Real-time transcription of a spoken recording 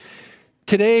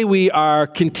Today we are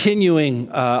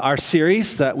continuing our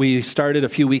series that we started a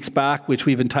few weeks back, which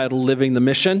we've entitled Living the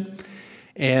Mission.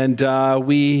 And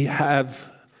we have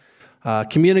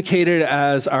communicated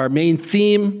as our main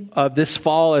theme of this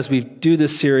fall as we do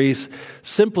this series,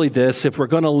 simply this: if we're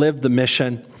going to live the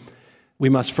mission, we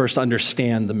must first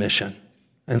understand the mission.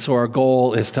 And so our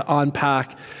goal is to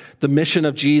unpack the mission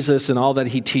of Jesus and all that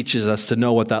he teaches us, to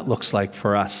know what that looks like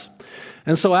for us.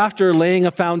 And so after laying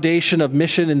a foundation of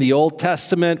mission in the Old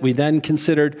Testament, we then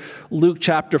considered Luke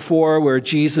chapter 4, where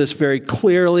Jesus very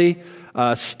clearly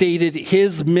stated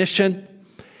his mission.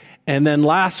 And then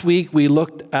last week, we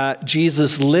looked at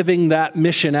Jesus living that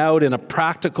mission out in a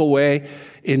practical way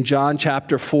in John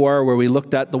chapter 4, where we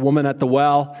looked at the woman at the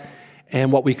well.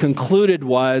 And what we concluded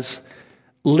was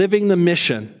living the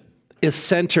mission is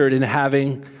centered in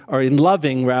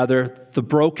loving the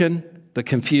broken, the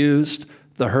confused,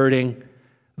 the hurting,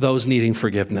 those needing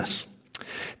forgiveness.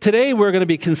 Today, we're going to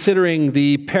be considering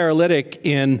the paralytic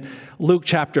in Luke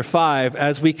chapter 5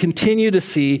 as we continue to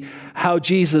see how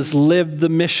Jesus lived the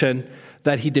mission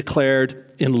that he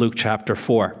declared in Luke chapter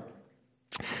 4.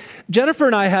 Jennifer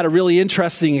and I had a really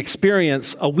interesting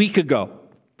experience a week ago.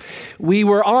 We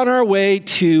were on our way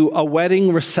to a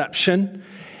wedding reception,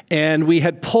 and we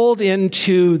had pulled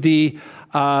into the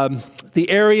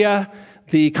area,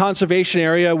 the conservation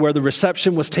area where the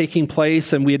reception was taking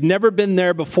place, and we had never been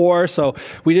there before, so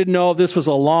we didn't know if this was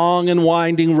a long and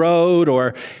winding road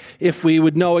or if we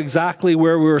would know exactly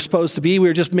where we were supposed to be. We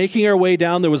were just making our way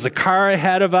down. There was a car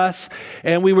ahead of us,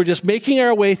 and we were just making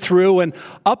our way through, and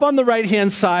up on the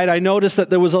right-hand side, I noticed that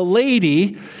there was a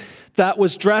lady that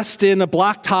was dressed in a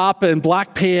black top and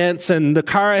black pants, and the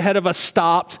car ahead of us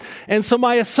stopped, and so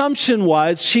my assumption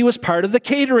was she was part of the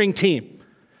catering team.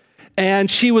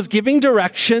 And she was giving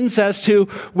directions as to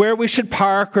where we should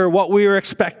park or what we were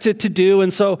expected to do.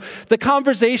 And so the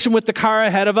conversation with the car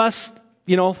ahead of us,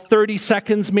 30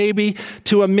 seconds maybe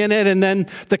to a minute, and then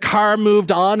the car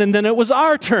moved on, and then it was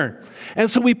our turn.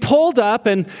 And so we pulled up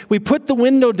and we put the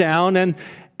window down,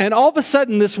 and all of a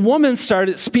sudden this woman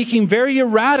started speaking very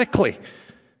erratically.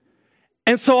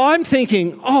 And so I'm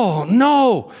thinking, oh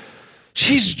no,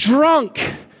 she's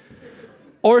drunk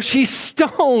or she's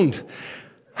stoned.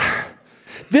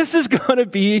 This is going to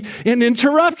be an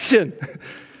interruption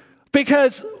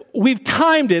because we've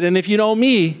timed it. And if you know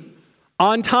me,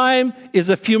 on time is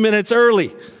a few minutes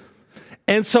early.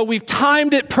 And so we've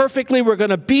timed it perfectly. We're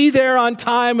going to be there on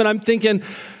time. And I'm thinking,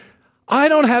 I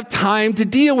don't have time to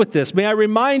deal with this. May I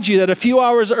remind you that a few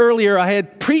hours earlier, I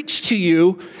had preached to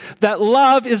you that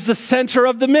love is the center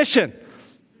of the mission.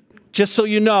 Just so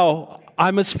you know,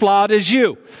 I'm as flawed as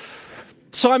you.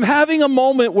 So I'm having a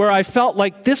moment where I felt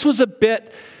like this was a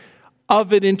bit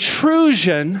of an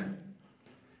intrusion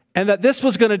and that this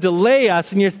was going to delay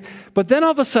us. But then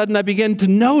all of a sudden I began to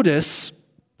notice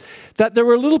that there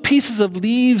were little pieces of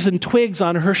leaves and twigs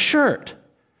on her shirt.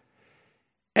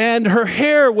 And her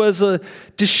hair was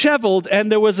disheveled, and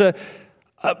there was her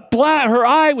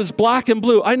eye was black and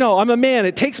blue. I know, I'm a man.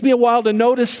 It takes me a while to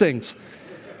notice things.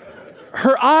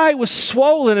 Her eye was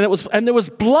swollen, and there was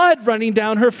blood running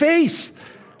down her face.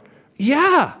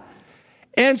 Yeah.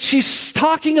 And she's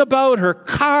talking about her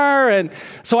car, and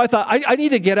so I thought, I need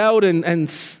to get out and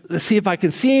see if I can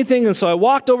see anything. And so I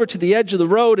walked over to the edge of the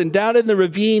road, and down in the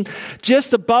ravine,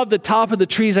 just above the top of the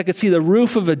trees, I could see the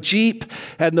roof of a Jeep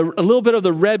and a little bit of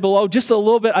the red below, just a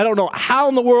little bit. I don't know how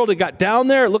in the world it got down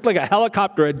there. It looked like a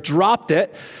helicopter had dropped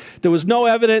it. There was no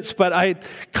evidence, but I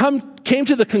came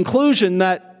to the conclusion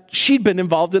that she'd been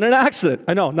involved in an accident.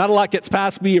 I know, not a lot gets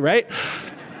past me, right?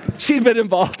 She'd been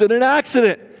involved in an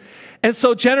accident. And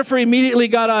so Jennifer immediately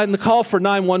got on the call for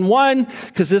 911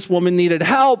 because this woman needed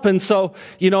help. And so,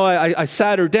 I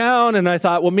sat her down and I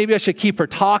thought, well, maybe I should keep her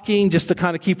talking just to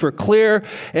kind of keep her clear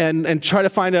and try to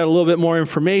find out a little bit more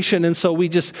information. And so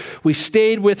we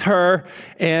stayed with her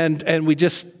and we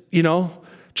just,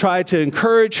 tried to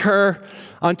encourage her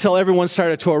until everyone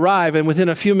started to arrive. And within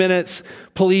a few minutes,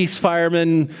 police,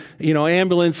 firemen,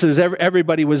 ambulances,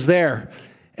 everybody was there.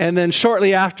 And then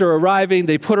shortly after arriving,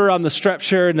 they put her on the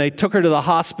stretcher and they took her to the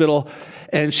hospital,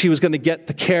 and she was going to get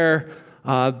the care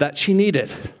that she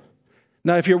needed.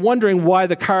 Now, if you're wondering why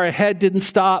the car ahead didn't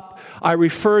stop, I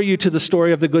refer you to the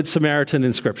story of the Good Samaritan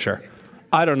in Scripture.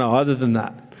 I don't know, other than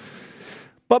that.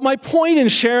 But my point in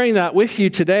sharing that with you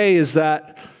today is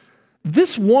that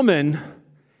this woman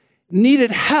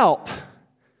needed help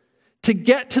to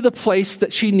get to the place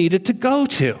that she needed to go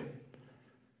to.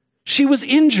 She was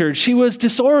injured. She was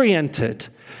disoriented.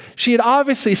 She had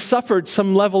obviously suffered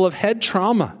some level of head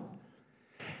trauma.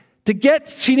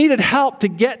 She needed help to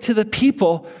get to the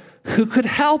people who could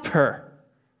help her.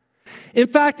 In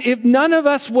fact, if none of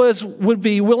us would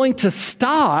be willing to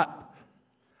stop,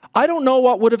 I don't know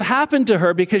what would have happened to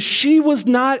her, because she was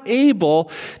not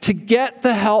able to get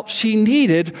the help she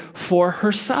needed for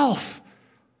herself.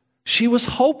 She was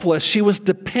hopeless. She was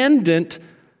dependent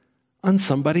on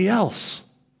somebody else.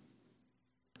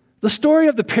 The story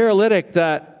of the paralytic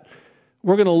that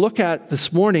we're going to look at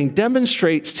this morning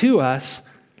demonstrates to us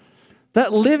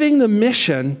that living the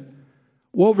mission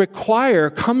will require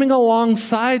coming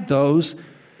alongside those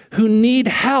who need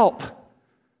help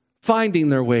finding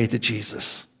their way to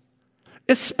Jesus,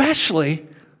 especially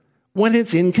when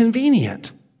it's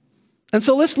inconvenient. And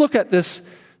so let's look at this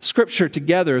scripture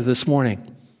together this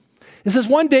morning. It says,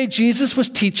 one day Jesus was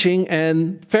teaching,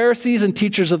 and Pharisees and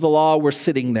teachers of the law were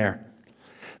sitting there.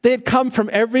 They had come from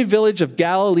every village of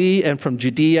Galilee and from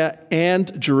Judea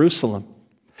and Jerusalem.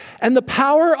 And the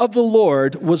power of the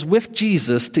Lord was with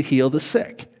Jesus to heal the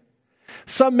sick.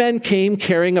 Some men came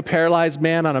carrying a paralyzed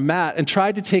man on a mat and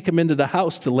tried to take him into the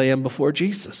house to lay him before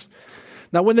Jesus.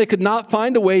 Now, when they could not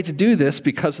find a way to do this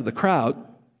because of the crowd,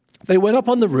 they went up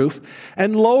on the roof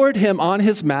and lowered him on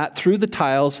his mat through the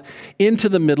tiles into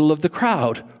the middle of the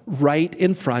crowd, right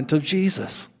in front of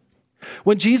Jesus.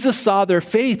 When Jesus saw their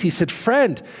faith, he said,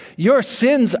 "Friend, your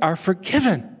sins are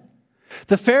forgiven."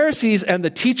 The Pharisees and the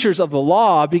teachers of the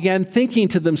law began thinking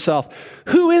to themselves,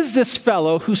 "Who is this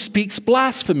fellow who speaks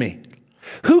blasphemy?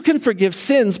 Who can forgive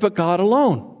sins but God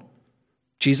alone?"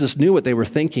 Jesus knew what they were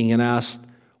thinking and asked,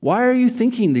 "Why are you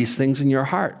thinking these things in your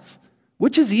hearts?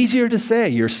 Which is easier to say,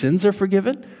 'Your sins are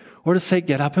forgiven,' or to say,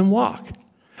 'Get up and walk'?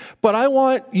 But I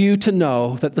want you to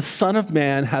know that the Son of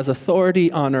Man has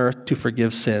authority on earth to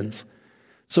forgive sins."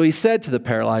 So he said to the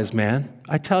paralyzed man,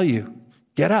 "I tell you,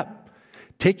 get up,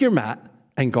 take your mat,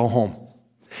 and go home."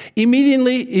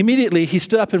 Immediately he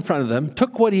stood up in front of them,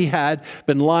 took what he had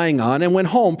been lying on, and went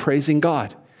home praising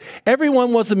God.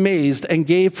 Everyone was amazed and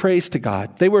gave praise to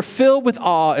God. They were filled with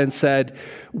awe and said,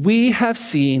 "We have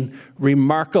seen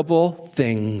remarkable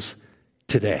things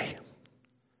today."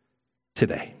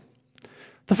 Today.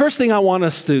 The first thing I want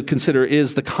us to consider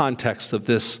is the context of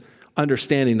this,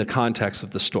 understanding the context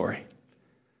of the story.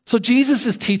 So Jesus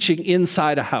is teaching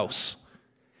inside a house.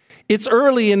 It's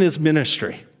early in his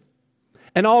ministry,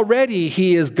 and already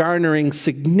he is garnering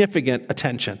significant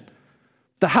attention.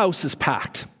 The house is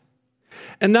packed.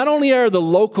 And not only are the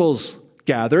locals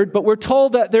gathered, but we're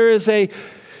told that there is a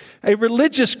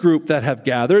religious group that have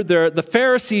gathered. The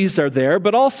Pharisees are there,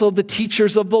 but also the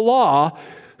teachers of the law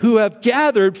who have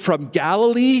gathered from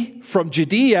Galilee, from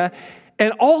Judea,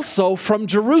 and also from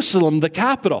Jerusalem, the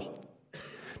capital.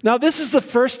 Now, this is the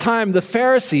first time the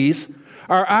Pharisees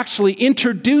are actually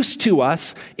introduced to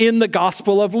us in the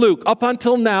Gospel of Luke. Up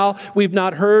until now, we've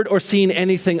not heard or seen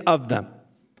anything of them.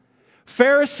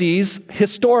 Pharisees,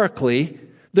 historically,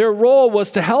 their role was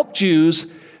to help Jews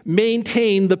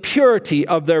maintain the purity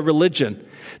of their religion.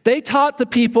 They taught the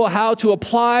people how to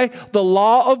apply the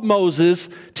law of Moses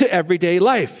to everyday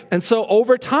life. And so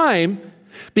over time,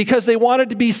 because they wanted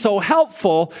to be so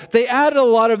helpful, they added a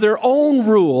lot of their own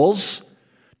rules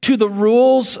to the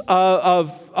rules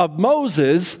of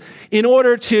Moses in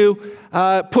order to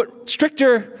put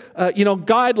stricter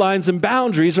guidelines and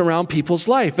boundaries around people's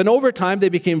life. And over time, they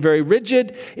became very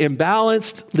rigid,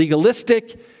 imbalanced,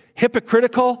 legalistic,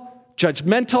 hypocritical,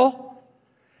 judgmental.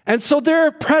 And so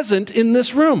they're present in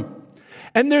this room.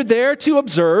 And they're there to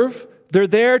observe. They're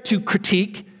there to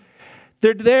critique.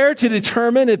 They're there to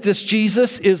determine if this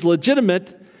Jesus is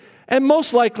legitimate. And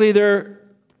most likely their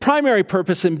primary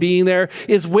purpose in being there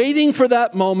is waiting for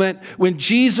that moment when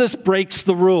Jesus breaks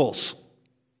the rules.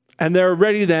 And they're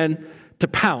ready then to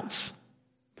pounce.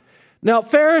 Now,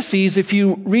 Pharisees, if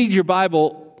you read your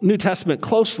Bible, New Testament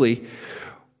closely,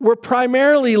 were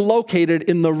primarily located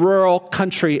in the rural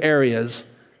country areas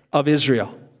of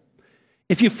Israel.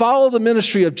 If you follow the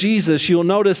ministry of Jesus, you'll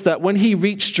notice that when he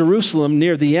reached Jerusalem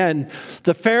near the end,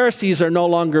 the Pharisees are no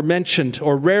longer mentioned,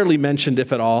 or rarely mentioned,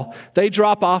 if at all. They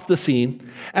drop off the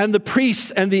scene. And the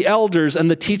priests and the elders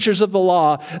and the teachers of the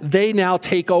law, they now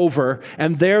take over,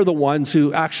 and they're the ones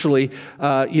who actually,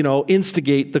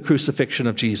 instigate the crucifixion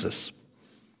of Jesus.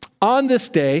 On this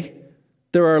day,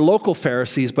 there are local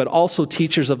Pharisees, but also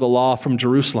teachers of the law from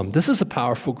Jerusalem. This is a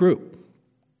powerful group.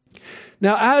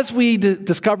 Now, as we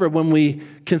discovered when we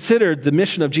considered the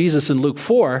mission of Jesus in Luke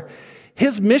 4,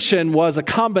 his mission was a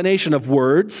combination of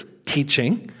words,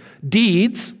 teaching,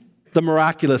 deeds, the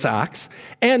miraculous acts,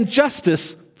 and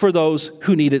justice for those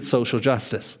who needed social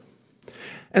justice.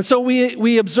 And so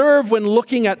we observe when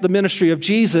looking at the ministry of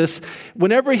Jesus,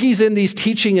 whenever he's in these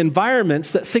teaching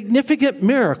environments, that significant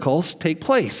miracles take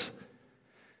place.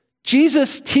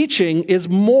 Jesus' teaching is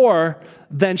more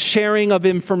than sharing of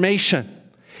information.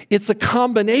 It's a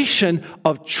combination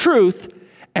of truth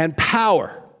and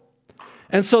power.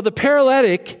 And so the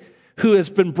paralytic who has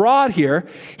been brought here,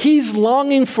 he's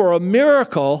longing for a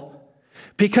miracle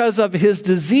because of his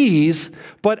disease,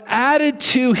 but added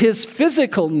to his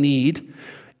physical need,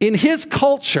 in his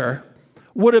culture,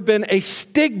 would have been a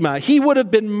stigma. He would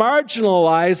have been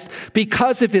marginalized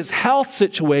because of his health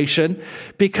situation,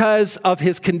 because of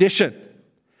his condition.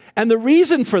 And the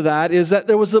reason for that is that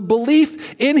there was a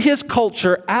belief in his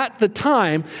culture at the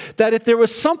time that if there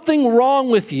was something wrong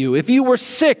with you, if you were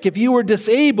sick, if you were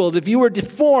disabled, if you were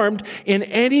deformed in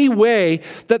any way,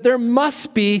 that there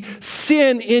must be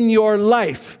sin in your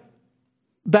life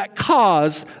that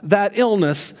caused that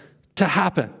illness to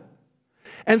happen.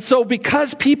 And so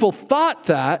because people thought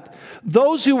that,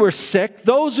 those who were sick,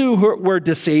 those who were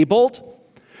disabled,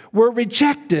 were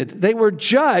rejected. They were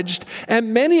judged,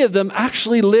 and many of them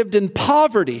actually lived in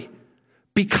poverty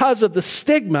because of the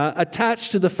stigma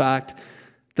attached to the fact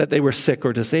that they were sick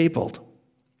or disabled.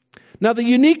 Now, the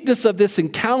uniqueness of this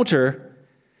encounter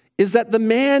is that the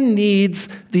man needs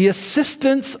the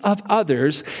assistance of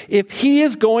others if he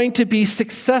is going to be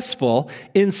successful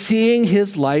in seeing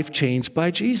his life changed by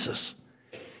Jesus.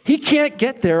 He can't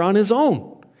get there on his own.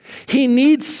 He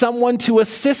needs someone to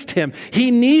assist him. He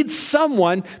needs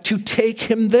someone to take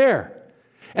him there.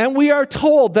 And we are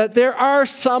told that there are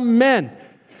some men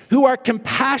who are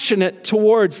compassionate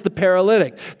towards the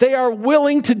paralytic. They are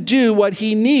willing to do what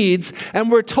he needs, and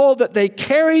we're told that they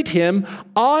carried him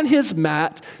on his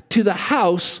mat to the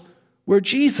house where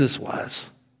Jesus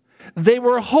was. They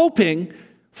were hoping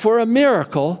for a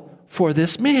miracle for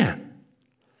this man.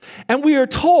 And we are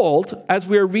told, as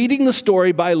we are reading the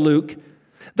story by Luke,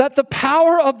 that the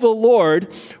power of the Lord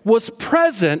was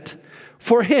present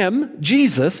for him,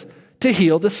 Jesus, to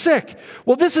heal the sick.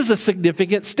 Well, this is a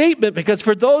significant statement because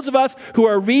for those of us who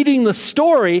are reading the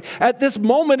story, at this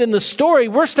moment in the story,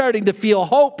 we're starting to feel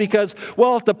hope because,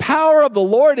 well, if the power of the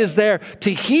Lord is there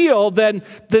to heal, then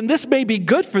this may be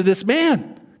good for this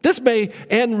man. This may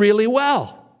end really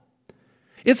well.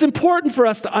 It's important for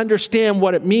us to understand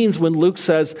what it means when Luke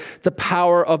says the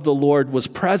power of the Lord was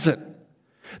present.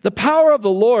 The power of the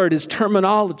Lord is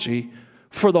terminology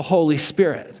for the Holy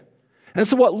Spirit. And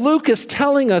so what Luke is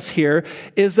telling us here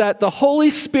is that the Holy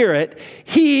Spirit,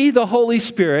 the Holy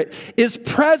Spirit, is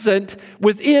present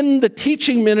within the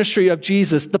teaching ministry of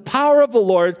Jesus. The power of the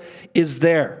Lord is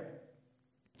there.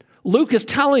 Luke is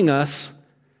telling us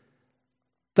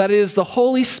that it is the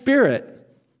Holy Spirit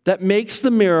that makes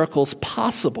the miracles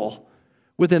possible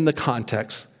within the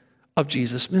context of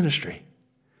Jesus' ministry.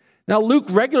 Now, Luke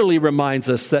regularly reminds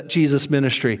us that Jesus'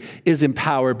 ministry is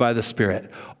empowered by the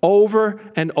Spirit over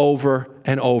and over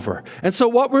and over. And so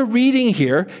what we're reading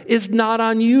here is not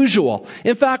unusual.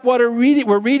 In fact, what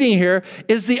we're reading here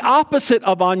is the opposite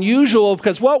of unusual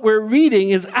because what we're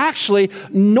reading is actually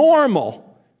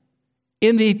normal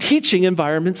in the teaching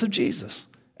environments of Jesus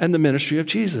and the ministry of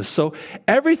Jesus. So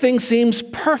everything seems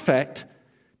perfect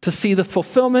to see the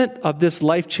fulfillment of this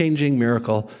life-changing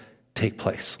miracle take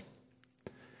place.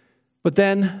 But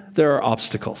then there are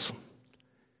obstacles.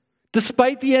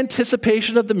 Despite the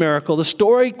anticipation of the miracle, the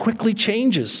story quickly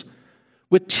changes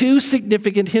with two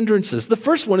significant hindrances. The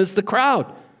first one is the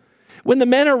crowd. When the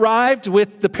men arrived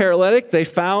with the paralytic, they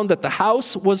found that the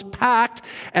house was packed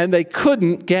and they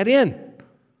couldn't get in.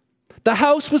 The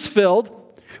house was filled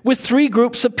with three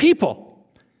groups of people.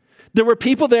 There were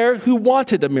people there who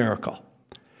wanted a miracle.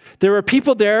 There were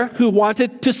people there who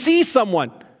wanted to see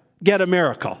someone get a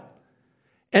miracle.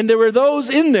 And there were those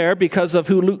in there, because of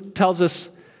who Luke tells us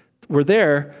were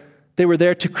there, they were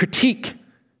there to critique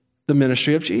the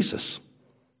ministry of Jesus.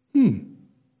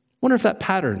 Wonder if that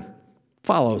pattern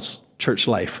follows church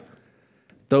life.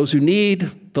 Those who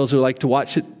need, those who like to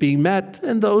watch it being met,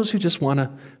 and those who just want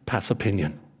to pass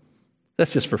opinion.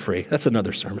 That's just for free. That's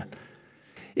another sermon.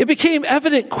 It became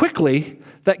evident quickly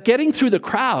that getting through the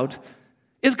crowd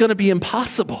is going to be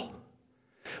impossible.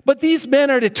 But these men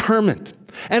are determined.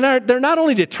 And they're not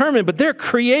only determined, but they're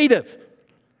creative.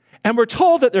 And we're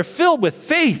told that they're filled with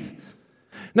faith.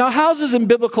 Now, houses in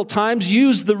biblical times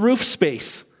used the roof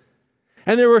space.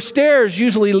 And there were stairs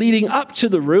usually leading up to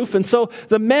the roof. And so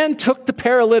the men took the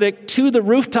paralytic to the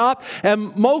rooftop.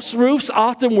 And most roofs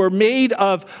often were made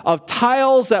of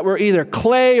tiles that were either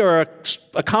clay or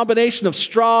a combination of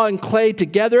straw and clay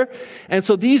together. And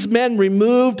so these men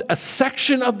removed a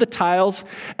section of the tiles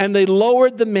and they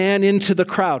lowered the man into the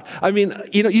crowd. I mean,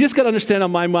 you just got to understand how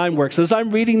my mind works. As I'm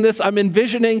reading this, I'm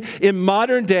envisioning in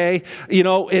modern day,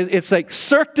 it's like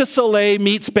Cirque du Soleil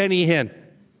meets Benny Hinn.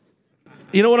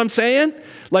 You know what I'm saying?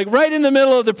 Like right in the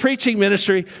middle of the preaching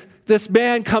ministry, this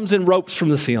man comes in ropes from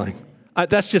the ceiling.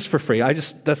 That's just for free.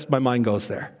 My mind goes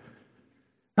there.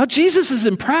 Now Jesus is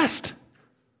impressed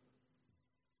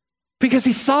because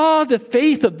he saw the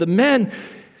faith of the men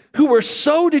who were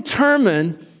so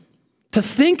determined to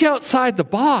think outside the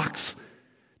box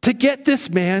to get this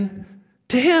man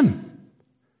to him.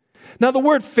 Now, the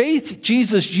word faith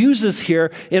Jesus uses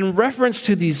here in reference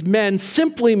to these men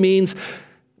simply means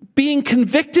being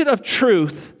convicted of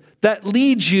truth that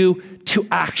leads you to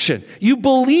action. You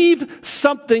believe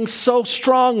something so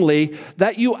strongly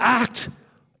that you act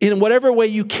in whatever way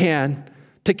you can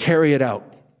to carry it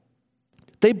out.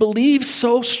 They believed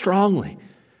so strongly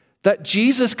that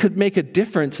Jesus could make a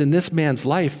difference in this man's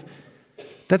life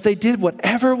that they did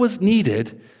whatever was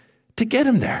needed to get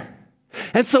him there.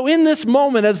 And so in this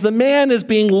moment, as the man is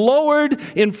being lowered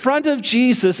in front of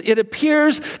Jesus, it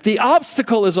appears the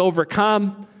obstacle is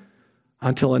overcome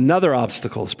until another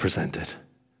obstacle is presented: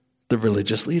 the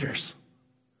religious leaders.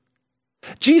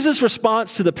 Jesus'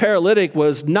 response to the paralytic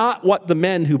was not what the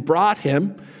men who brought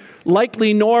him,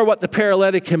 likely nor what the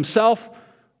paralytic himself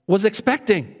was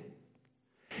expecting.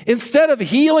 Instead of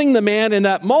healing the man in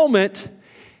that moment,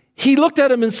 he looked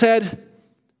at him and said,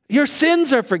 "Your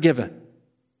sins are forgiven."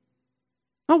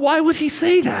 Now, why would he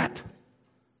say that?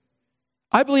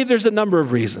 I believe there's a number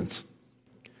of reasons.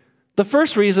 The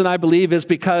first reason, I believe, is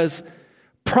because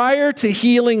prior to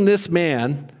healing this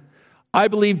man, I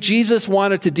believe Jesus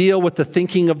wanted to deal with the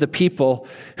thinking of the people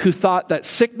who thought that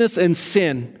sickness and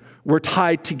sin were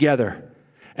tied together.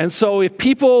 And so if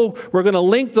people were going to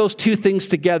link those two things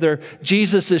together,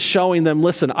 Jesus is showing them,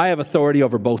 listen, I have authority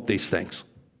over both these things.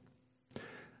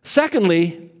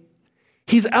 Secondly,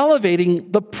 he's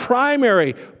elevating the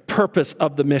primary purpose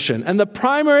of the mission. And the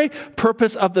primary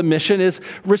purpose of the mission is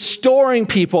restoring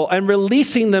people and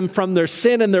releasing them from their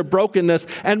sin and their brokenness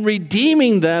and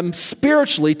redeeming them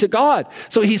spiritually to God.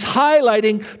 So he's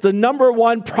highlighting the number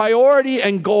one priority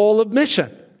and goal of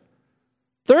mission.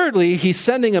 Thirdly, he's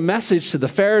sending a message to the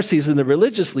Pharisees and the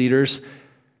religious leaders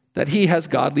that he has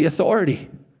godly authority.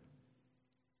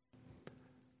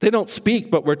 They don't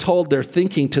speak, but we're told they're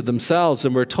thinking to themselves,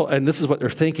 and this is what they're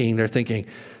thinking. They're thinking,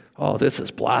 oh, this is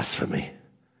blasphemy,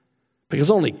 because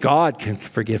only God can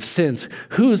forgive sins.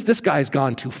 This guy's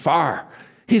gone too far.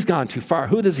 He's gone too far.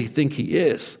 Who does he think he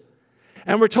is?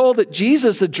 And we're told that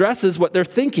Jesus addresses what they're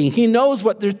thinking. He knows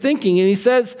what they're thinking, and he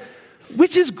says,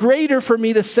 which is greater for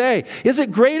me to say? Is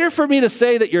it greater for me to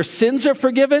say that your sins are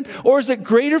forgiven, or is it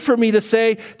greater for me to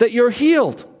say that you're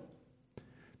healed?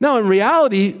 Now, in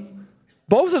reality,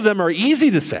 both of them are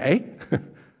easy to say.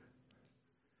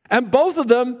 And both of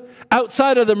them,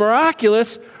 outside of the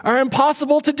miraculous, are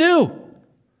impossible to do.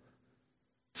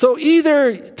 So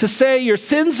either to say your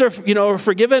sins are,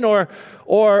 forgiven or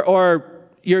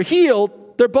you're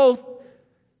healed, they're both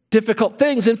difficult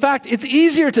things. In fact, it's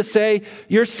easier to say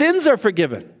your sins are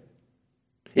forgiven.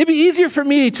 It'd be easier for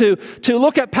me to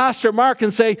look at Pastor Mark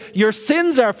and say your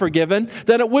sins are forgiven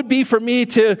than it would be for me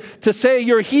to say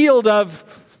you're healed of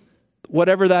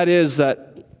whatever that is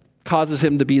that causes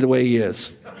him to be the way he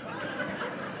is.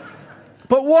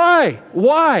 But why?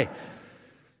 Why?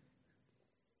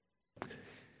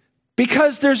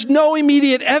 Because there's no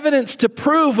immediate evidence to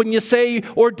prove when you say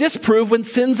or disprove when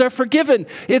sins are forgiven.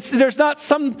 There's not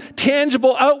some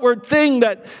tangible outward thing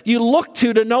that you look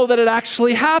to know that it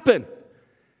actually happened.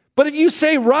 But if you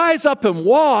say rise up and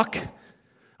walk,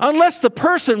 unless the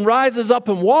person rises up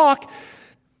and walk,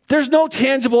 there's no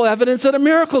tangible evidence that a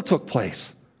miracle took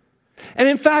place. And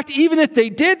in fact, even if they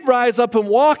did rise up and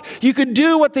walk, you could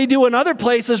do what they do in other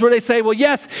places where they say, well,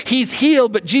 yes, he's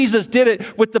healed, but Jesus did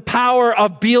it with the power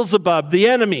of Beelzebub, the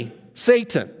enemy,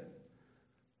 Satan.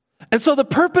 And so the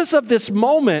purpose of this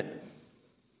moment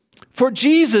for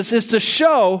Jesus is to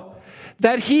show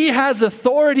that he has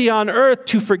authority on earth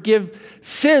to forgive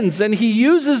sins. And he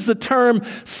uses the term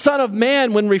Son of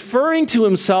Man when referring to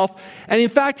himself. And in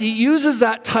fact, he uses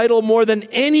that title more than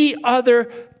any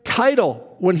other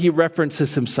title when he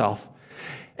references himself.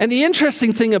 And the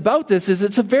interesting thing about this is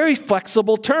it's a very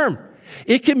flexible term.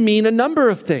 It can mean a number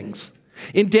of things.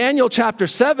 In Daniel chapter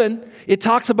 7, it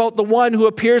talks about the one who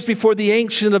appears before the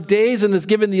Ancient of Days and is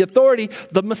given the authority,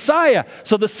 the Messiah.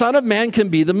 So the Son of Man can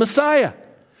be the Messiah.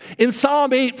 In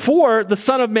Psalm 8:4, the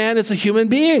Son of Man is a human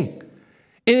being.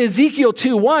 In Ezekiel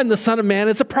 2:1, the Son of Man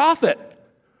is a prophet.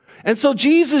 And so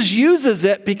Jesus uses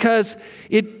it because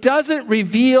it doesn't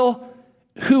reveal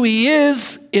who he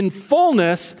is in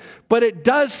fullness, but it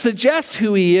does suggest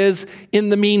who he is in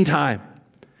the meantime.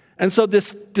 And so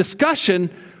this discussion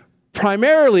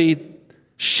primarily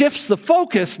shifts the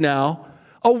focus now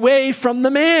away from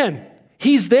the man.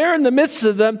 He's there in the midst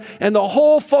of them, and the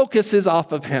whole focus is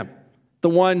off of him, the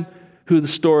one who the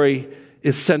story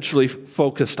is centrally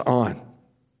focused on.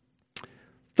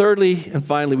 Thirdly, and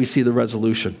finally, we see the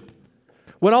resolution.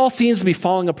 When all seems to be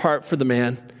falling apart for the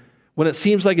man, when it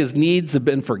seems like his needs have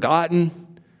been forgotten,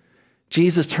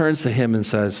 Jesus turns to him and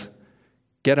says,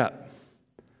 "Get up,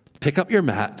 pick up your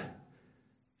mat,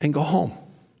 and go home."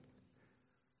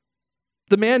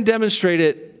 The man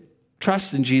demonstrated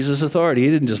trust in Jesus' authority. He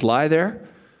didn't just lie there.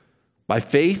 By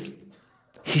faith,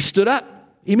 he stood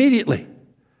up immediately.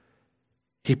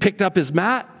 He picked up his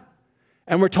mat,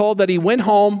 and we're told that he went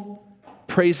home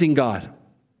praising God.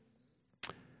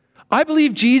 I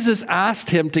believe Jesus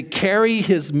asked him to carry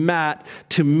his mat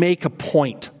to make a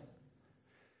point.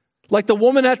 Like the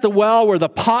woman at the well, where the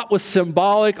pot was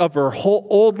symbolic of her whole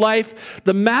old life,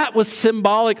 the mat was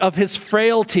symbolic of his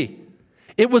frailty.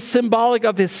 It was symbolic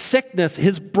of his sickness,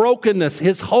 his brokenness,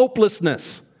 his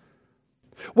hopelessness.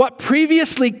 What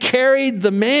previously carried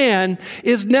the man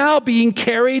is now being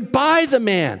carried by the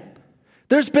man.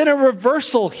 There's been a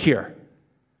reversal here.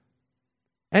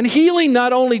 And healing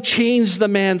not only changed the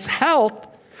man's health,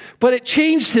 but it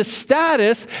changed his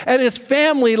status and his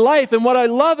family life. And what I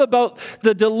love about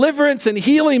the deliverance and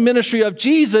healing ministry of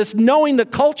Jesus, knowing the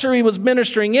culture he was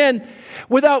ministering in,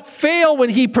 without fail, when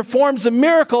he performs a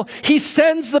miracle, he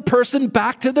sends the person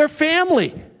back to their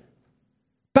family,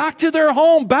 back to their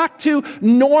home, back to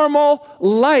normal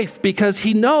life, because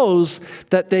he knows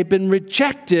that they've been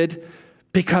rejected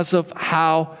because of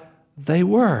how they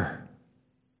were.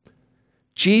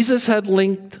 Jesus had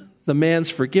linked the man's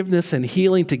forgiveness and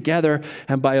healing together,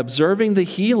 and by observing the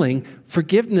healing,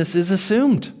 forgiveness is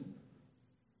assumed.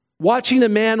 Watching a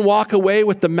man walk away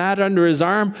with the mat under his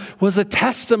arm was a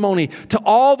testimony to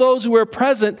all those who were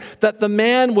present that the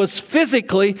man was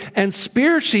physically and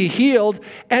spiritually healed,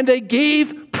 and they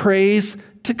gave praise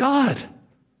to God.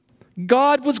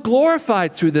 God was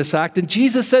glorified through this act, and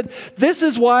Jesus said, "This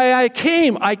is why I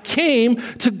came. I came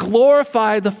to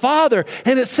glorify the Father."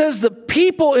 And it says the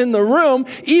people in the room,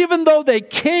 even though they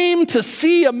came to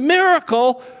see a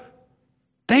miracle,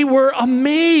 they were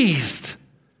amazed.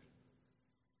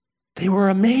 They were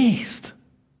amazed.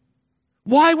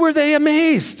 Why were they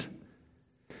amazed?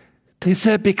 They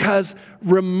said, because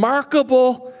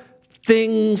remarkable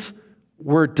things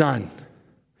were done.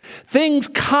 Things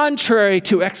contrary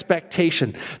to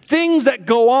expectation, things that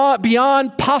go on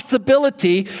beyond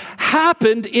possibility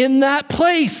happened in that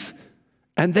place,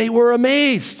 and they were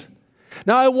amazed.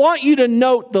 Now, I want you to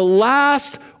note the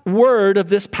last word of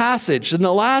this passage, and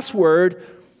the last word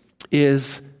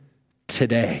is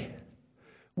today.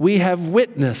 We have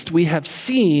witnessed, we have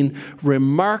seen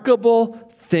remarkable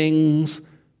things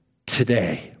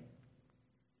today.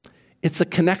 It's a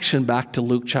connection back to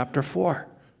Luke chapter 4.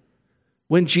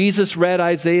 When Jesus read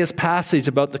Isaiah's passage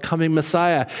about the coming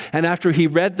Messiah, and after he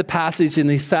read the passage and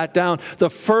he sat down, the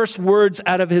first words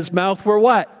out of his mouth were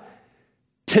what?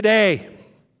 Today.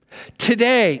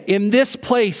 Today, in this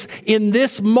place, in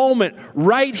this moment,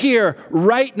 right here,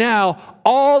 right now,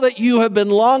 all that you have been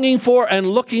longing for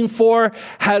and looking for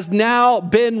has now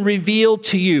been revealed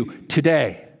to you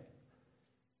today.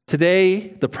 Today,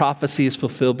 the prophecy is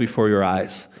fulfilled before your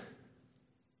eyes.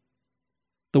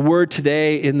 The word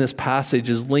today in this passage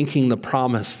is linking the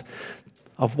promise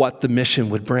of what the mission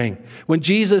would bring. When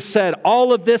Jesus said,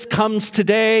 all of this comes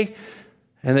today,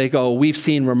 and they go, we've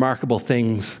seen remarkable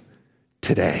things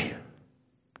today.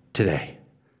 Today.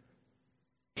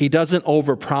 He doesn't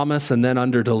overpromise and then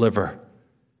underdeliver.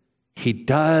 He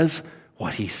does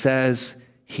what he says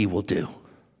he will do.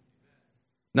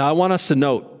 Now, I want us to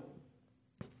note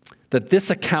that this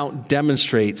account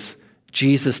demonstrates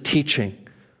Jesus' teaching,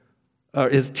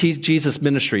 Jesus'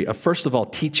 ministry of, first of all,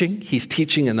 teaching. He's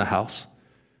teaching in the house.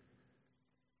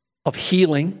 Of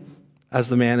healing, as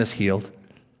the man is healed.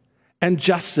 And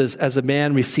justice, as a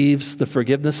man receives the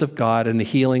forgiveness of God and the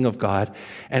healing of God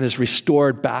and is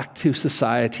restored back to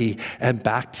society and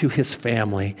back to his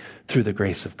family through the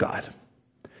grace of God.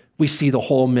 We see the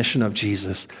whole mission of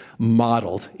Jesus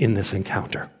modeled in this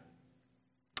encounter.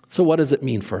 So what does it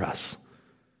mean for us?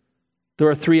 There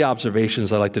are three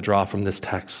observations I'd like to draw from this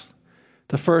text.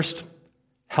 The first,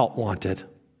 help wanted.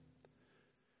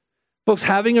 Folks,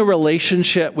 having a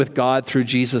relationship with God through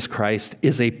Jesus Christ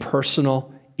is a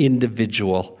personal,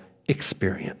 individual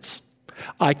experience.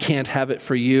 I can't have it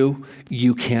for you.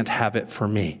 You can't have it for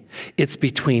me. It's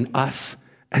between us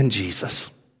and Jesus.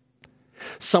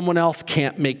 Someone else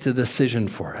can't make the decision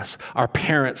for us. Our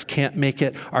parents can't make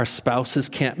it. Our spouses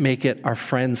can't make it. Our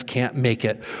friends can't make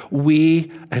it.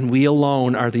 We and we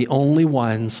alone are the only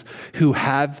ones who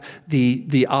have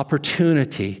the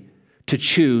opportunity to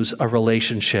choose a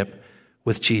relationship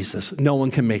with Jesus. No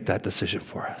one can make that decision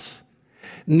for us.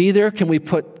 Neither can we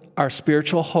put our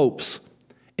spiritual hopes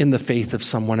in the faith of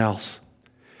someone else.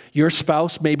 Your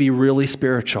spouse may be really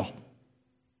spiritual.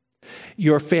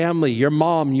 Your family, your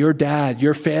mom, your dad,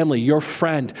 your family, your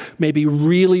friend may be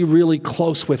really, really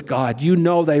close with God. You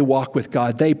know they walk with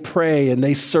God. They pray and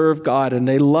they serve God and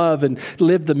they love and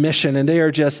live the mission. And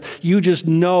you just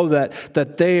know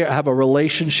that they have a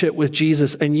relationship with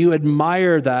Jesus, and you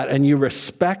admire that and you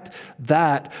respect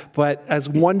that. But as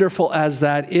wonderful as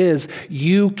that is,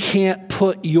 you can't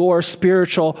put your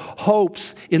spiritual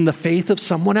hopes in the faith of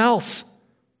someone else.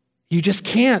 You just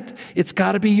can't. It's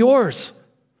got to be yours.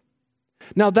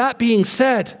 Now, that being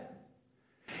said,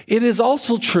 it is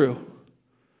also true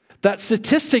that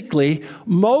statistically,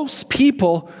 most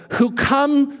people who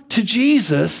come to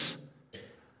Jesus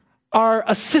are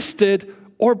assisted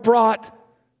or brought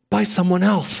by someone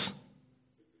else.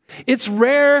 It's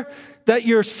rare that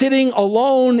you're sitting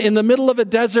alone in the middle of a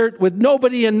desert with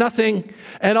nobody and nothing,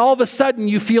 and all of a sudden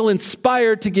you feel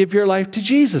inspired to give your life to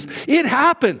Jesus. It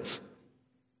happens,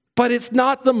 but it's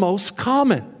not the most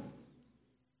common.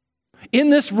 In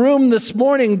this room this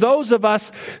morning, those of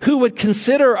us who would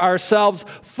consider ourselves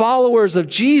followers of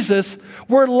Jesus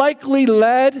were likely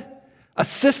led,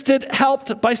 assisted,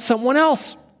 helped by someone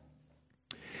else.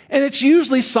 And it's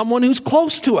usually someone who's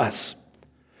close to us.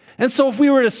 And so if we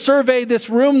were to survey this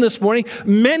room this morning,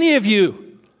 many of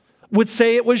you would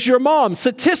say it was your mom.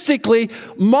 Statistically,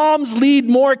 moms lead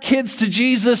more kids to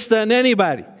Jesus than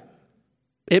anybody.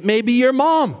 It may be your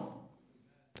mom.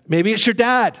 Maybe it's your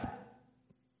dad.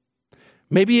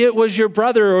 Maybe it was your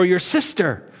brother or your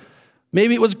sister.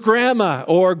 Maybe it was grandma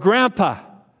or grandpa.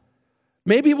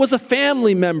 Maybe it was a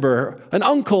family member, an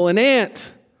uncle, an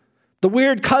aunt, the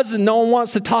weird cousin no one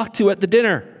wants to talk to at the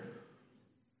dinner.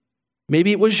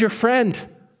 Maybe it was your friend,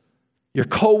 your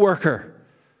coworker.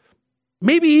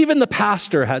 Maybe even the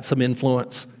pastor had some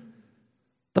influence.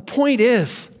 The point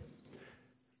is,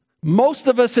 most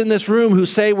of us in this room who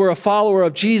say we're a follower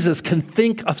of Jesus can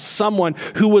think of someone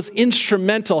who was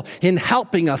instrumental in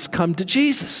helping us come to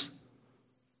Jesus.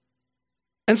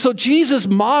 And so Jesus'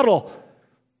 model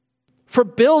for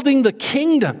building the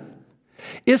kingdom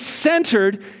is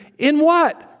centered in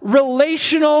what?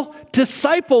 Relational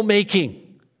disciple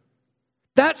making.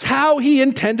 That's how he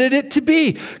intended it to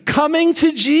be. Coming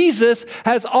to Jesus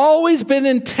has always been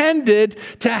intended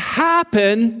to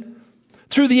happen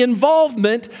through the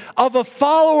involvement of a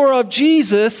follower of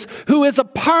Jesus who is a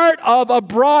part of a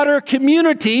broader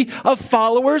community of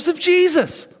followers of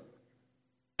Jesus.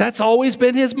 That's always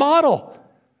been his model.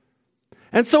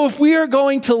 And so if we are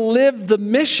going to live the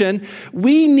mission,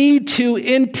 we need to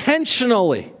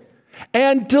intentionally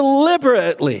and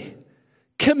deliberately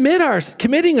commit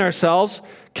ourselves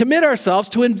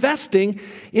to investing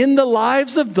in the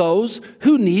lives of those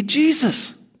who need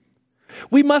Jesus.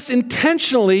 We must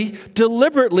intentionally,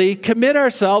 deliberately commit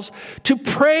ourselves to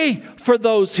pray for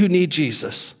those who need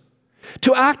Jesus,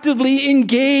 to actively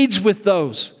engage with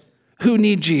those who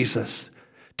need Jesus,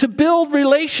 to build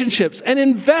relationships and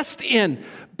invest in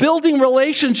building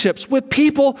relationships with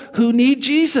people who need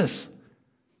Jesus.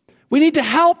 We need to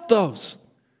help those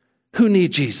who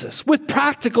need Jesus with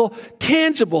practical,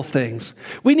 tangible things.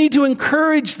 We need to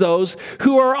encourage those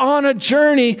who are on a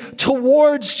journey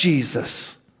towards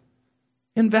Jesus.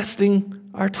 Investing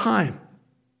our time.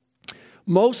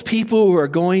 Most people who are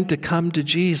going to come to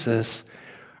Jesus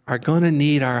are going to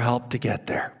need our help to get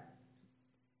there.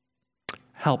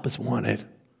 Help is wanted.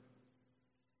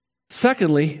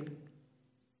 Secondly,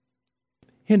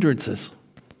 hindrances.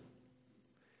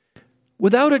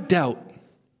 Without a doubt,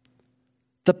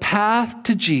 the path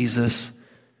to Jesus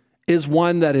is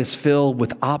one that is filled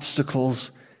with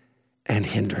obstacles and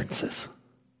hindrances.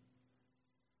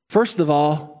 First of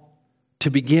all, to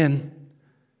begin,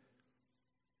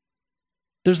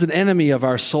 there's an enemy of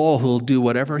our soul who will do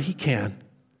whatever he can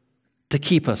to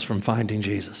keep us from finding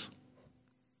Jesus.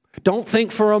 Don't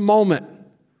think for a moment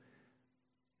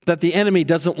that the enemy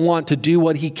doesn't want to do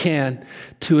what he can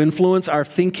to influence our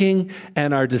thinking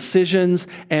and our decisions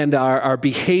and our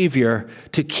behavior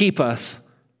to keep us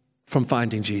from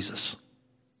finding Jesus.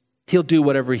 He'll do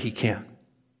whatever he can.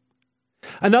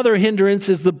 Another hindrance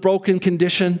is the broken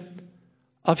condition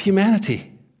of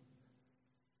humanity.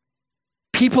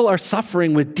 People are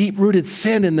suffering with deep-rooted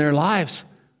sin in their lives.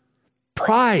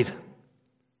 Pride.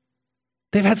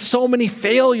 They've had so many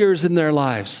failures in their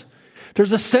lives.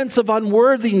 There's a sense of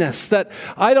unworthiness that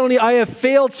I have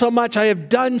failed so much, I have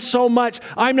done so much,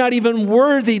 I'm not even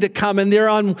worthy to come, and their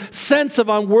sense of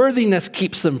unworthiness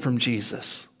keeps them from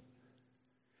Jesus.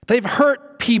 They've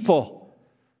hurt people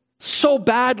so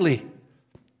badly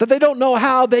that they don't know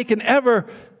how they can ever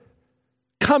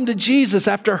come to Jesus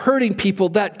after hurting people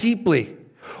that deeply.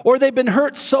 Or they've been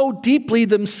hurt so deeply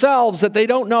themselves that they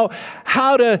don't know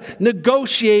how to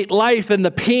negotiate life and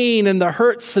the pain and the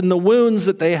hurts and the wounds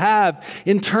that they have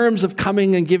in terms of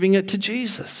coming and giving it to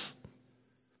Jesus.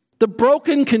 The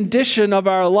broken condition of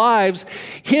our lives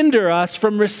hinder us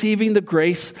from receiving the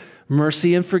grace,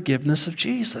 mercy, and forgiveness of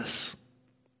Jesus.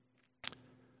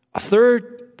 A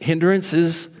third hindrance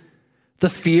is the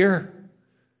fear.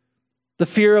 The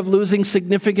fear of losing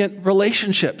significant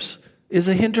relationships is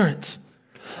a hindrance.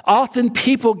 Often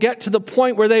people get to the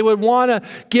point where they would want to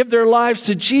give their lives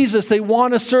to Jesus. They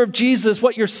want to serve Jesus.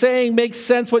 What you're saying makes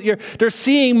sense. What they're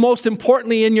seeing, most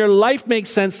importantly, in your life makes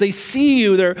sense. They see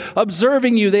you. They're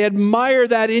observing you. They admire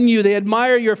that in you. They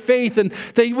admire your faith, and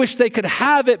they wish they could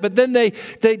have it. But then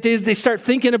they start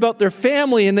thinking about their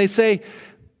family, and they say,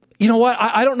 you know what?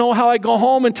 I don't know how I go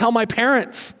home and tell my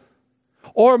parents,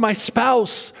 or my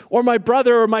spouse, or my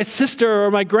brother, or my sister,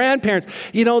 or my grandparents.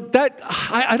 You know,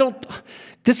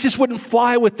 this just wouldn't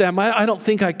fly with them. I don't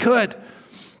think I could.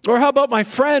 Or how about my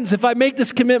friends? If I make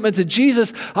this commitment to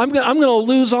Jesus, I'm going to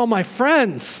lose all my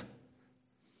friends.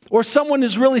 Or someone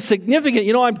is really significant.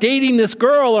 You know, I'm dating this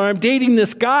girl or I'm dating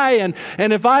this guy, and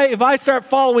if I start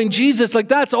following Jesus, like,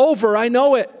 that's over. I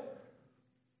know it.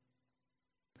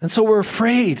 And so we're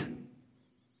afraid.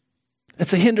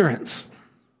 It's a hindrance.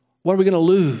 What are we going to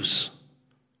lose?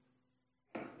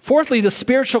 Fourthly, the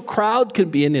spiritual crowd can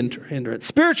be an hindrance.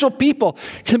 Spiritual people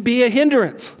can be a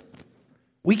hindrance.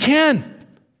 We can.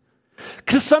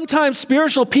 Because sometimes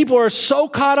spiritual people are so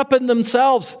caught up in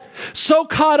themselves, so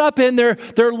caught up in their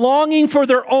longing for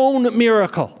their own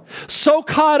miracle, so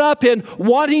caught up in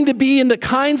wanting to be in the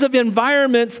kinds of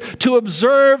environments to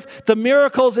observe the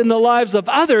miracles in the lives of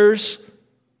others,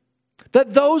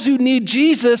 that those who need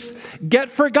Jesus get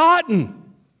forgotten.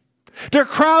 They're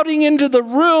crowding into the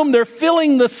room, they're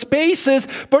filling the spaces,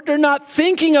 but they're not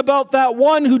thinking about that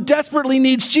one who desperately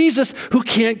needs Jesus, who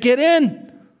can't get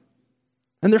in.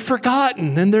 And they're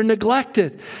forgotten and they're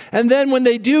neglected. And then when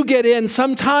they do get in,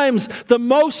 sometimes the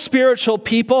most spiritual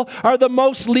people are the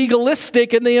most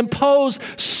legalistic, and they impose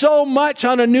so much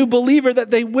on a new believer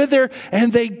that they wither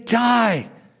and they die.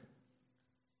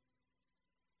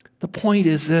 The point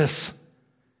is this: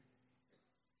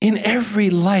 in every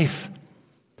life,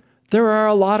 there are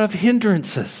a lot of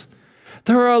hindrances.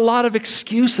 There are a lot of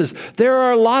excuses. There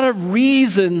are a lot of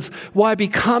reasons why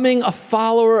becoming a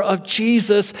follower of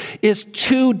Jesus is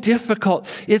too difficult.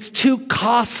 It's too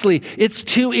costly. It's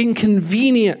too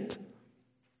inconvenient.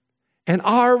 And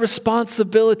our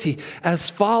responsibility as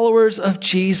followers of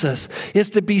Jesus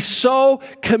is to be so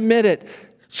committed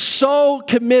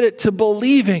to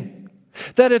believing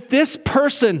that if this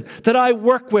person that I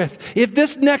work with, if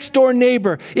this next door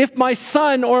neighbor, if my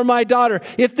son or my daughter,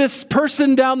 if this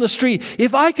person down the street,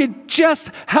 if I could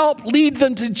just help lead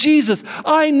them to Jesus,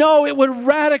 I know it would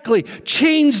radically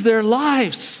change their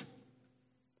lives.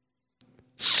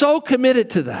 So committed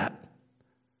to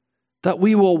that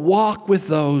we will walk with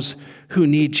those who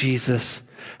need Jesus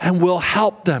and will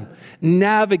help them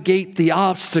navigate the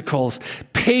obstacles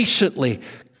patiently,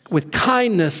 with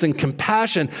kindness and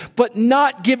compassion, but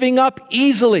not giving up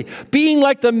easily. Being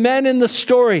like the men in the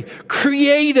story,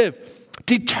 creative,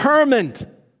 determined,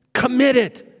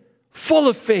 committed, full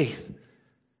of faith.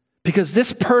 Because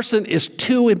this person is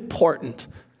too important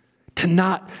to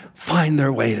not find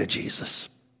their way to Jesus.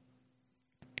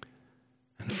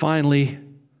 And finally,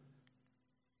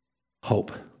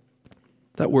 hope.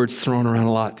 That word's thrown around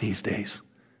a lot these days.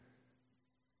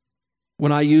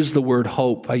 When I use the word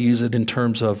hope, I use it in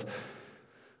terms of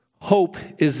hope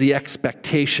is the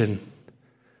expectation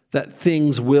that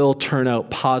things will turn out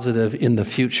positive in the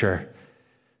future,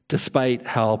 despite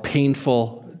how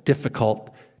painful,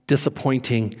 difficult,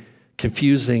 disappointing,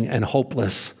 confusing, and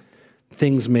hopeless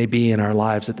things may be in our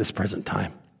lives at this present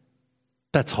time.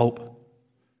 That's hope.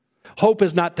 Hope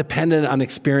is not dependent on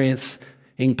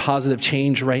experiencing positive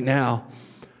change right now.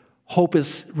 Hope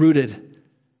is rooted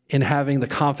in having the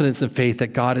confidence and faith that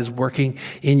God is working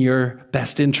in your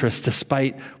best interest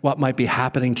despite what might be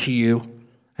happening to you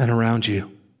and around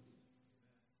you.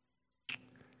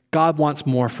 God wants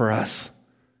more for us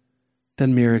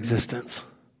than mere existence.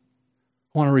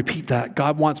 I want to repeat that.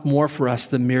 God wants more for us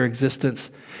than mere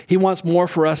existence. He wants more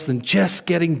for us than just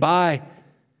getting by.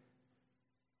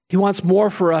 He wants more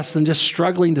for us than just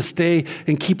struggling to stay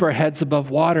and keep our heads above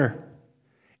water.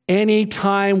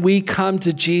 Anytime we come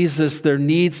to Jesus, there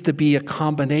needs to be a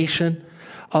combination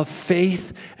of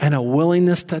faith and a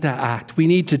willingness to act. We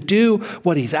need to do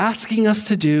what he's asking us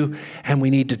to do, and we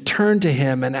need to turn to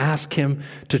him and ask him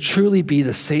to truly be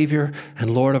the Savior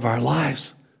and Lord of our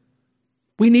lives.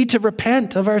 We need to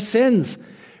repent of our sins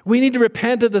We need to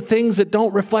repent of the things that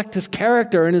don't reflect his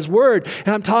character and his word. And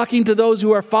I'm talking to those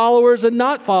who are followers and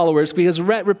not followers, because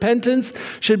repentance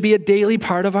should be a daily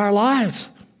part of our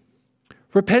lives.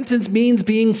 Repentance means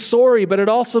being sorry, but it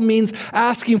also means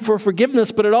asking for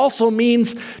forgiveness, but it also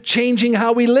means changing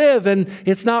how we live. And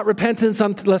it's not repentance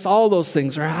unless all those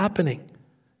things are happening.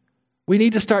 We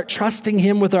need to start trusting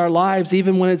him with our lives,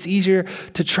 even when it's easier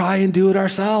to try and do it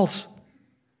ourselves.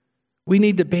 We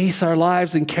need to base our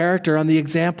lives and character on the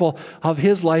example of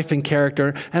his life and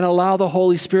character and allow the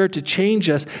Holy Spirit to change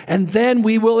us, and then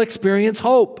we will experience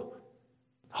hope.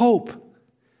 Hope.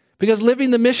 Because living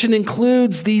the mission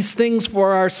includes these things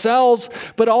for ourselves,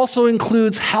 but also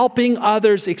includes helping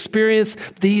others experience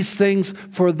these things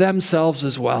for themselves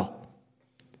as well.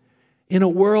 In a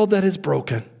world that is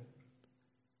broken,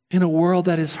 in a world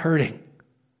that is hurting,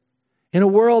 in a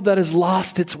world that has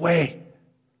lost its way,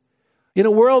 in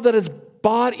a world that has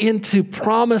bought into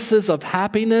promises of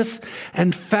happiness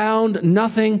and found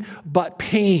nothing but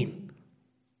pain,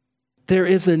 there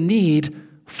is a need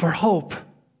for hope.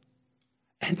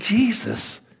 And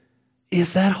Jesus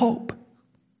is that hope.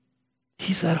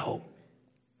 He's that hope.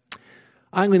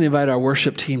 I'm going to invite our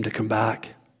worship team to come back.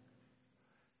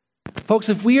 Folks,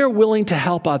 if we are willing to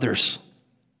help others,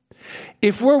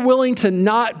 if we're willing to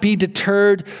not be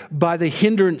deterred by the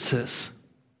hindrances,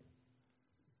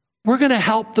 we're going to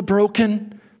help the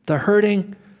broken, the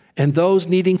hurting, and those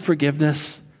needing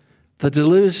forgiveness, the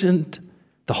delusioned,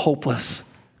 the hopeless,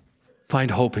 find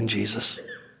hope in Jesus.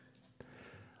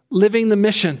 Living the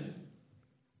mission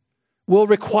will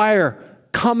require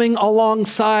coming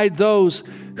alongside those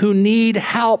who need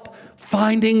help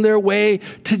finding their way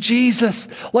to Jesus.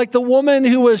 Like the woman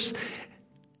who was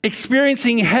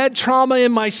experiencing head trauma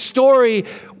in my story,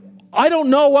 I don't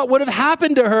know what would have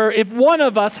happened to her if one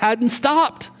of us hadn't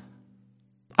stopped.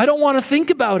 I don't want to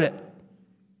think about it.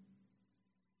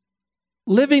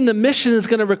 Living the mission is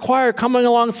going to require coming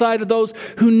alongside of those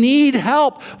who need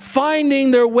help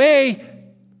finding their way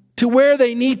to where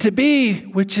they need to be,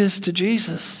 which is to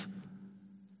Jesus.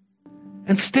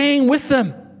 And staying with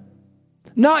them.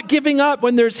 Not giving up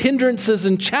when there's hindrances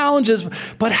and challenges,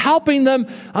 but helping them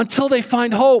until they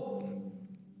find hope.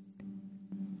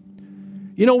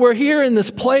 You know, we're here in this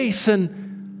place,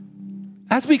 and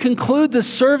as we conclude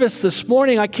this service this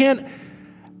morning, I can't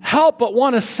help but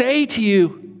want to say to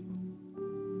you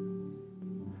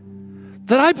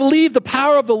that I believe the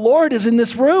power of the Lord is in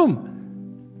this room.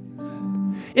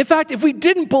 In fact, if we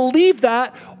didn't believe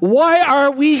that, why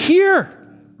are we here?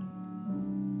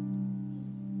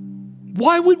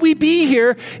 Why would we be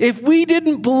here if we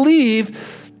didn't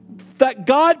believe that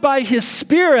God by his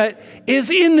Spirit is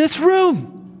in this room?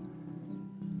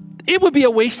 It would be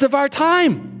a waste of our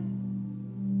time.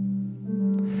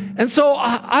 And so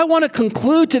I want to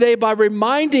conclude today by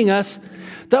reminding us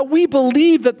that we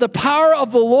believe that the power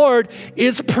of the Lord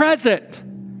is present.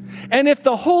 And if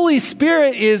the Holy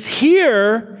Spirit is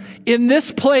here in this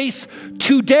place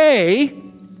today,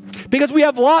 because we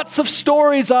have lots of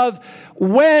stories of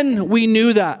when we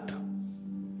knew that.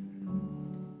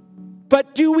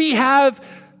 But do we have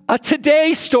a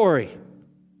today story?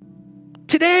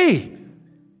 Today.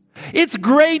 It's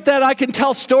great that I can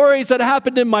tell stories that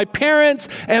happened in my parents'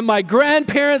 and my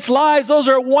grandparents' lives. Those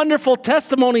are wonderful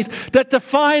testimonies that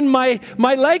define my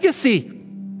legacy.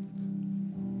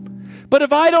 But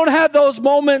if I don't have those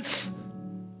moments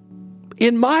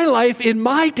in my life, in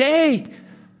my day,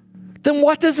 then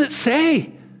what does it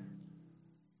say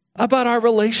about our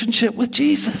relationship with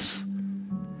Jesus?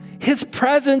 His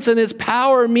presence and his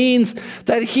power means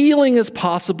that healing is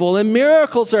possible and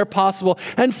miracles are possible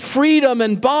and freedom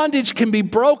and bondage can be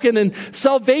broken and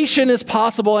salvation is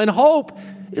possible and hope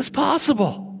is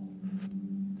possible.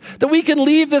 That we can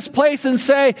leave this place and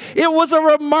say, it was a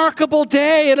remarkable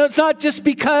day, and it's not just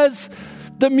because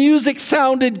the music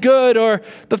sounded good or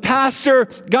the pastor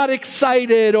got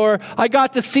excited or I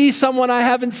got to see someone I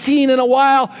haven't seen in a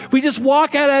while. We just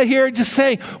walk out of here just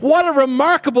saying, what a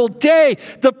remarkable day.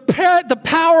 The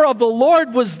power of the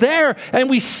Lord was there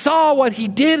and we saw what he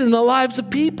did in the lives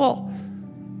of people.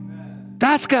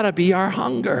 That's got to be our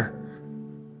hunger.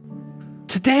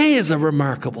 Today is a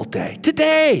remarkable day.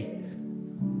 Today.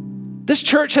 This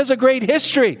church has a great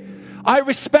history. I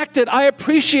respect it. I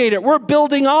appreciate it. We're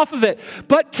building off of it.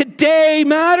 But today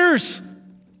matters.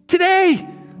 Today.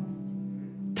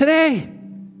 Today.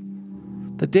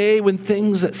 The day when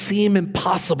things that seem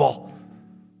impossible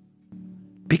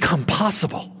become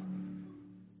possible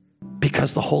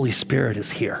because the Holy Spirit is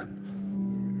here.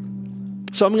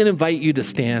 So I'm going to invite you to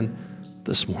stand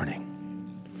this morning.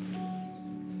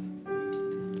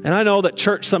 And I know that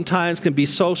church sometimes can be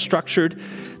so structured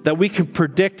that we can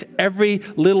predict every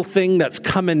little thing that's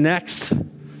coming next.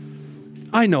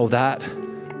 I know that.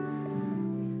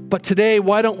 But today,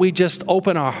 why don't we just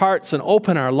open our hearts and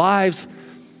open our lives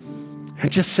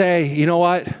and just say, you know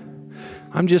what?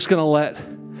 I'm just going to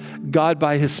let God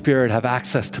by His Spirit have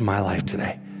access to my life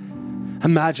today.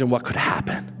 Imagine what could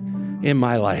happen in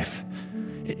my life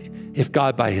if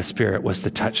God by His Spirit was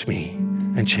to touch me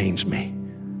and change me.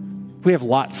 We have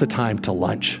lots of time to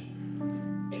lunch.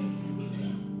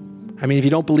 I mean, if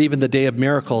you don't believe in the day of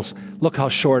miracles, look how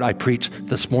short I preached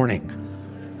this morning.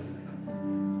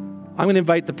 I'm going to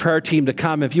invite the prayer team to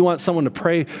come if you want someone to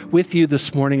pray with you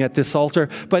this morning at this altar.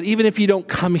 But even if you don't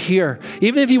come here,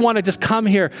 even if you want to just come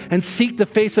here and seek the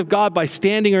face of God by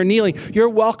standing or kneeling, you're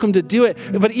welcome to do it.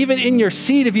 But even in your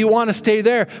seat, if you want to stay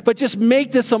there, but just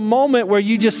make this a moment where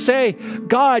you just say,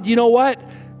 God, you know what?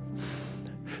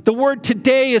 The word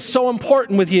today is so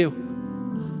important with you.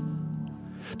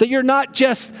 That you're not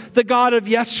just the God of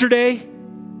yesterday.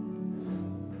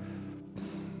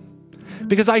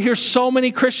 Because I hear so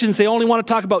many Christians, they only want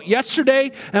to talk about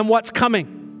yesterday and what's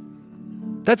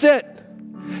coming. That's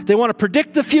it. They want to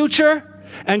predict the future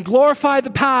and glorify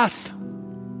the past.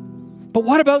 But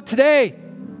what about today?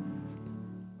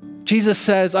 Jesus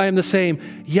says, I am the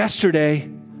same yesterday,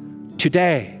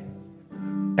 today,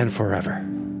 and forever.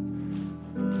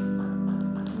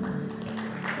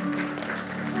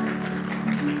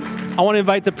 I want to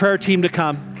invite the prayer team to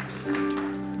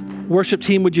come. Worship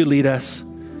team, would you lead us?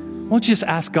 Won't you just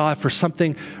ask God for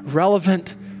something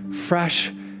relevant, fresh,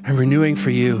 and renewing for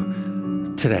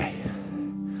you today?